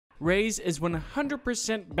Raze is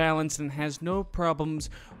 100% balanced and has no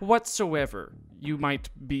problems whatsoever. You might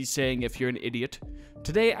be saying if you're an idiot.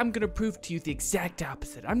 Today, I'm gonna prove to you the exact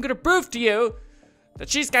opposite. I'm gonna prove to you that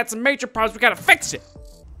she's got some major problems. We gotta fix it.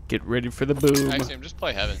 Get ready for the boom. Actually, just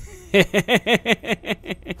play heaven.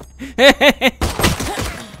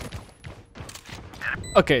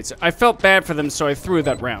 Okay, so I felt bad for them, so I threw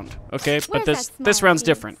that round. Okay, but this round's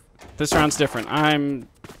different. This round's different. I'm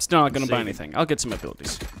still not gonna buy anything. I'll get some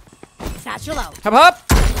abilities. Satchel out. Hop hop.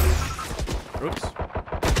 Oops.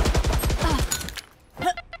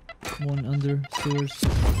 One under sewers.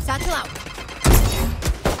 Satchel out.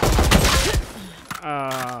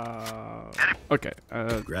 Okay.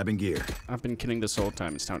 Grabbing gear. I've been kidding this whole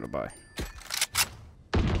time. It's time to buy.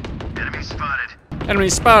 Enemy spotted. Enemy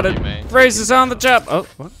spotted. Hey, Raze is on the job. Oh,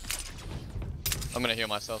 what? I'm gonna heal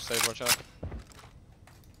myself, save, watch out.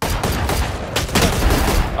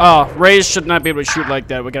 Oh, Raze should not be able to shoot like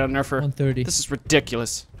that. We got a nerfer. 130. This is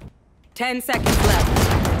ridiculous. 10 seconds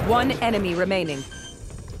left. One enemy remaining.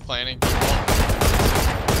 Planning.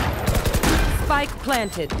 Spike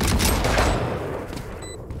planted.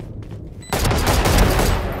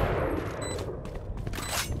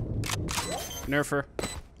 Nerfer.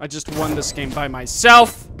 I just won this game by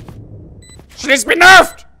myself. She needs to be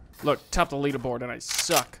nerfed! Look, top of the leaderboard and I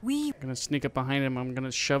suck. I'm gonna sneak up behind him. I'm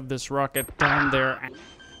gonna shove this rocket down there.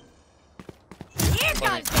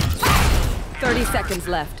 30 seconds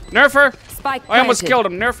left. Nerfer! Spike planted. I almost killed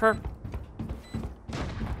him. Nerf her.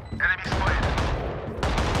 Enemy spotted.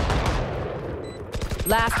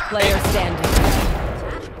 Last player standing.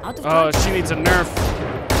 Oh, she needs a nerf.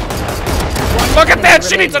 Look at that!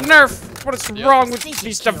 She needs a nerf! What is wrong with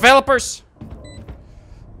these developers?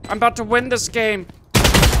 I'm about to win this game.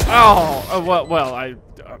 Oh, well,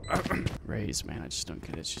 Raze, man, I just don't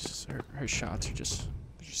get it. She's just, her shots are just,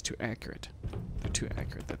 they're just too accurate. They're too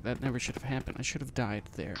accurate. That never should have happened. I should have died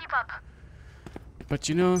there. Keep up. But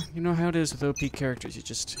you know how it is with OP characters.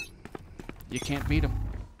 You can't beat them.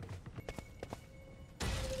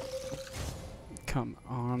 Come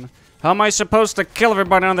on. How am I supposed to kill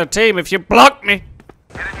everybody on the team if you block me?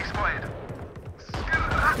 Enemy spotted.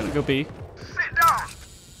 Gonna go B. Sit down.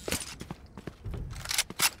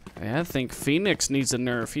 Yeah, I think Phoenix needs a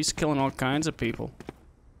nerf. He's killing all kinds of people.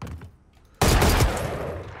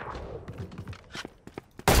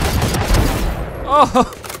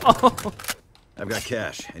 Oh! I've got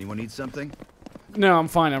cash. Anyone need something? No, I'm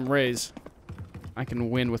fine. I'm Raze. I can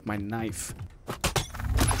win with my knife.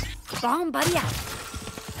 Bomb buddy out.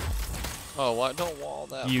 Oh, what? Don't wall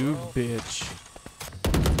that. You bro. bitch.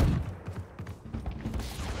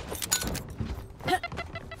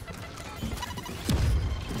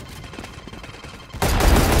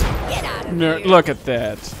 Get out of No, here. look at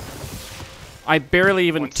that. I barely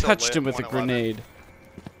even One's still touched lit, him with a 111. grenade.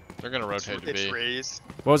 They're gonna rotate to It's B. Raze.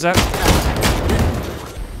 What was that?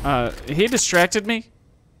 He distracted me.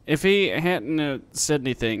 If he hadn't said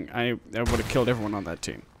anything, I would have killed everyone on that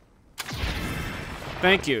team.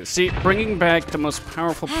 Thank you. See, bringing back the most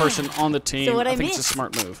powerful person on the team, So what I think it's a missed?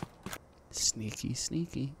 smart move. Sneaky,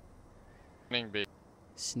 sneaky. Planning B.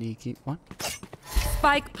 Sneaky. What?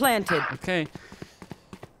 Spike planted. Okay.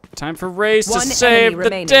 Time for Raze to One save enemy the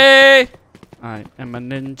remaining. day. I am a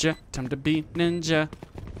ninja. Time to be ninja.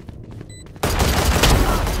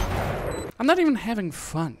 I'm not even having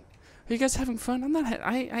fun. Are you guys having fun? I'm not.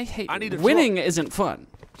 I hate. Winning isn't fun.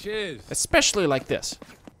 Cheers. Especially like this.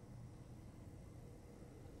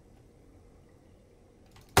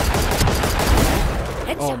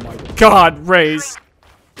 Oh my God, Raze!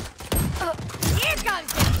 Here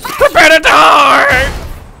comes it. Prepare to die!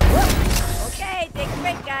 Okay, take a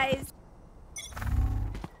break, guys.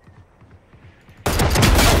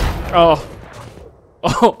 Oh.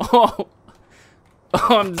 Oh.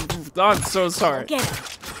 I'm so sorry. Get him.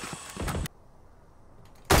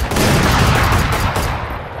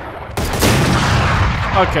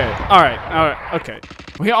 Okay, alright, okay.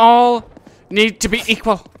 We all need to be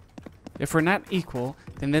equal. If we're not equal,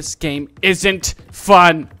 then this game isn't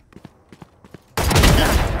fun.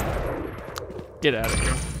 Get out of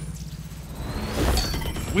here.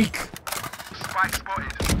 Weak. Spike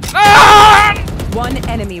spotted. Ah! One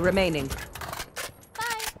enemy remaining.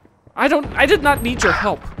 I did not need your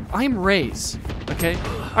help. I'm Raze, okay?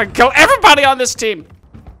 I can kill everybody on this team.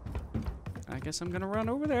 I guess I'm gonna run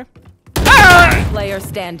over there. Ah! Player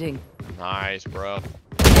standing. Nice, bro.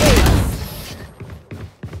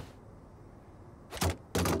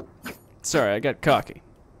 Sorry, I got cocky.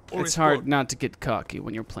 It's hard not to get cocky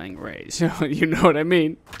when you're playing Raze. You know what I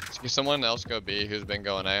mean? Can someone else go B who's been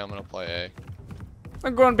going A? I'm gonna play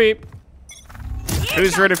I'm going B.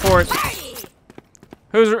 Who's ready for it?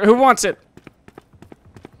 Who wants it?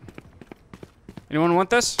 Anyone want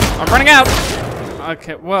this? I'm running out.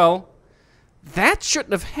 Okay, well, that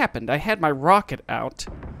shouldn't have happened. I had my rocket out.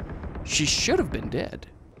 She should have been dead.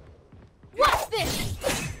 What's this?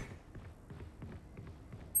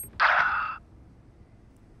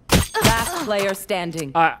 Last player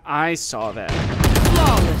standing. I saw that.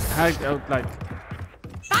 Flawless. Like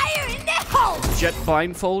Fire in the hole! jet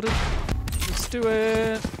blindfolded. Let's do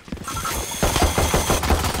it.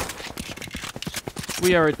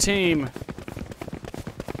 We are a team.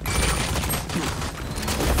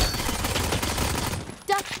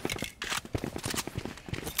 Duck.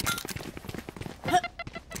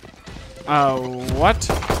 What?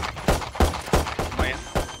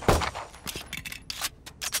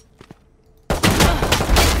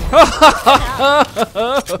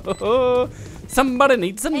 Somebody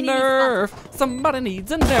needs a nerve. Somebody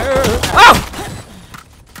needs a nerve. Oh!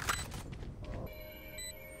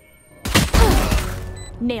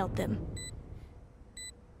 Nailed them.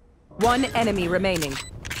 One enemy remaining.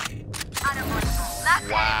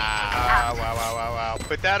 Wow.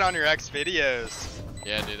 Put that on your X videos.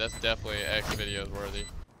 Yeah, dude, that's definitely X videos worthy.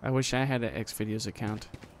 I wish I had an X videos account.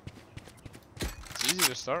 It's easy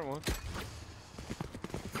to start one.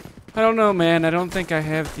 I don't know, man. I don't think I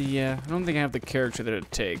have the. I don't think I have the character that it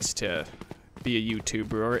takes to be a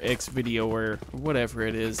YouTuber or X video or whatever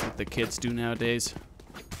it is that the kids do nowadays.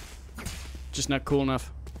 Just not cool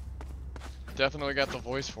enough. Definitely got the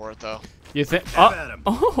voice for it though. You think? at 'em.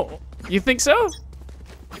 Oh, you think so?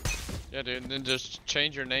 Yeah, dude, and then just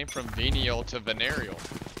change your name from Venial to Venial.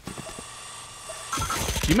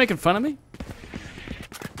 You making fun of me?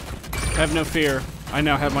 Have no fear. I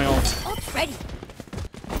now have my ult. Ult's ready.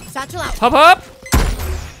 Satchel out. Hop up!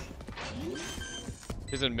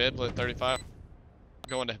 He's in mid with 35.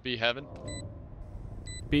 Going to be heaven.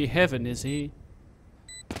 Be heaven, is he?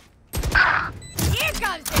 Here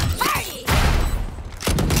comes the party!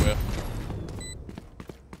 Whiff.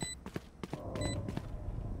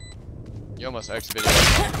 You almost X video,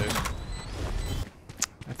 dude.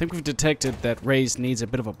 I think we've detected that Raze needs a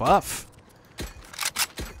bit of a buff.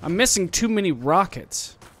 I'm missing too many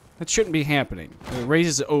rockets. That shouldn't be happening. Raze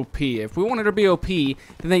is OP. If we want her to be OP,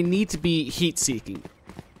 then they need to be heat-seeking.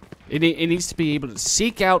 It needs to be able to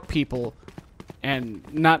seek out people and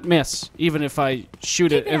not miss, even if I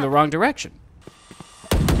shoot it in the wrong direction.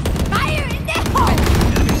 Fire in the hole!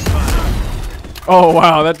 Oh,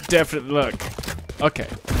 wow, that definitely... Look. Okay.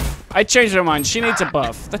 I changed my mind. She needs a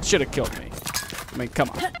buff. That should have killed me. I mean,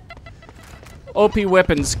 come on. OP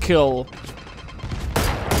weapons kill...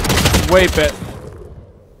 Wape it.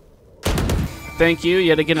 Thank you.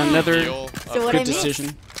 Yet again, another Deal. So what I good missed?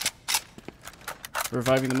 decision.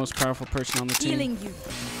 Reviving the most powerful person on the team. Healing you.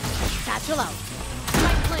 Satchel out.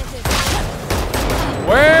 Spike planted.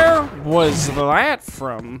 Where was that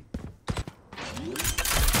from?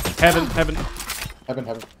 Heaven, heaven. Heaven.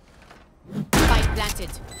 Spike planted.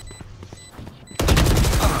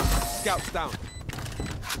 Scouts down.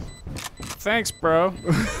 Thanks, bro.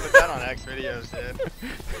 Put that on X videos, dude.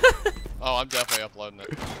 Oh, I'm definitely uploading it.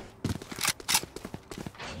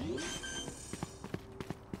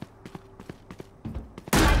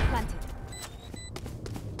 Spike planted.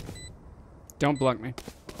 Don't block me.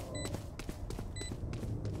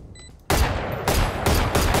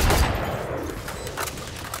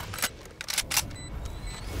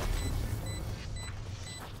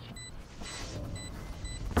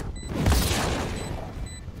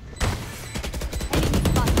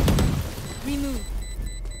 Remove.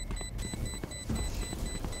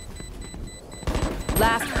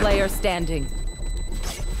 Last player standing.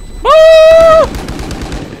 Woo!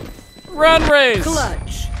 Run, Raze!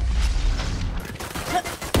 Clutch.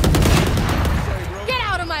 Get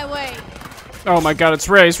out of my way! Oh my god, it's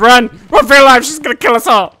Raze. Run! Run for your life! She's gonna kill us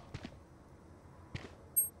all!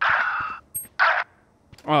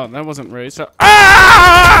 Oh, that wasn't Raze. So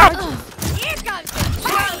ah! Here comes the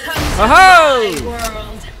party! Oh-ho!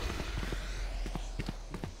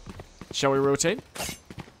 Shall we rotate?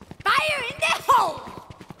 Fire in the hole!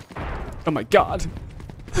 Oh my god.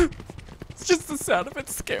 It's just the sound of it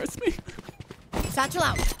scares me. Satchel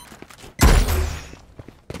out.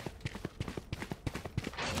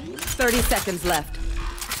 30 seconds left.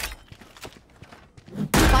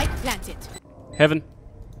 Spike planted. Heaven.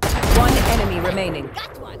 One enemy remaining.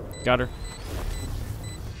 Got one. Got her.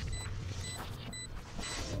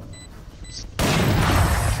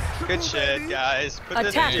 Good shit, guys. Put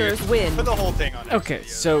Attackers win. Put the whole thing on X Okay, videos.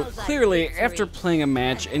 so clearly after playing a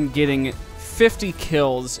match and getting 50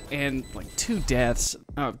 kills and like 2 deaths.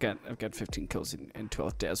 Oh, I've got 15 kills and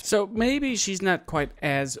 12 deaths. So maybe she's not quite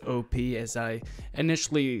as OP as I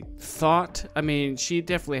initially thought. I mean, she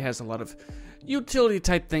definitely has a lot of utility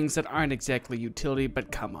type things that aren't exactly utility,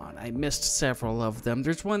 but come on, I missed several of them.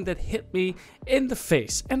 There's one that hit me in the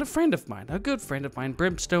face, and a friend of mine, a good friend of mine,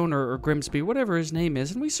 Brimstone or Grimsby, whatever his name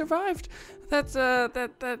is, and we survived. I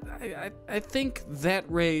think that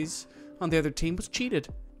Raze on the other team was cheated.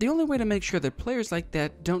 The only way to make sure that players like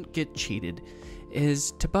that don't get cheated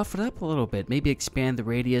is to buff it up a little bit. Maybe expand the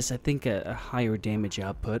radius. I think a higher damage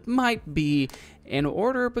output might be in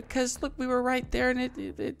order because, look, we were right there and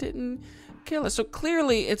it didn't kill us. So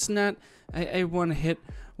clearly it's not a one-hit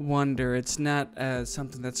wonder. It's not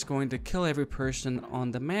something that's going to kill every person on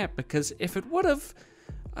the map, because if it would have,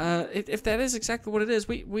 if that is exactly what it is,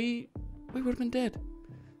 we would have been dead.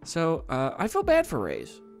 So I feel bad for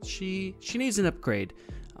Raze. She needs an upgrade.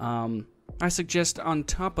 I suggest on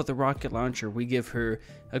top of the rocket launcher, we give her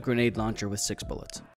a grenade launcher with 6 bullets.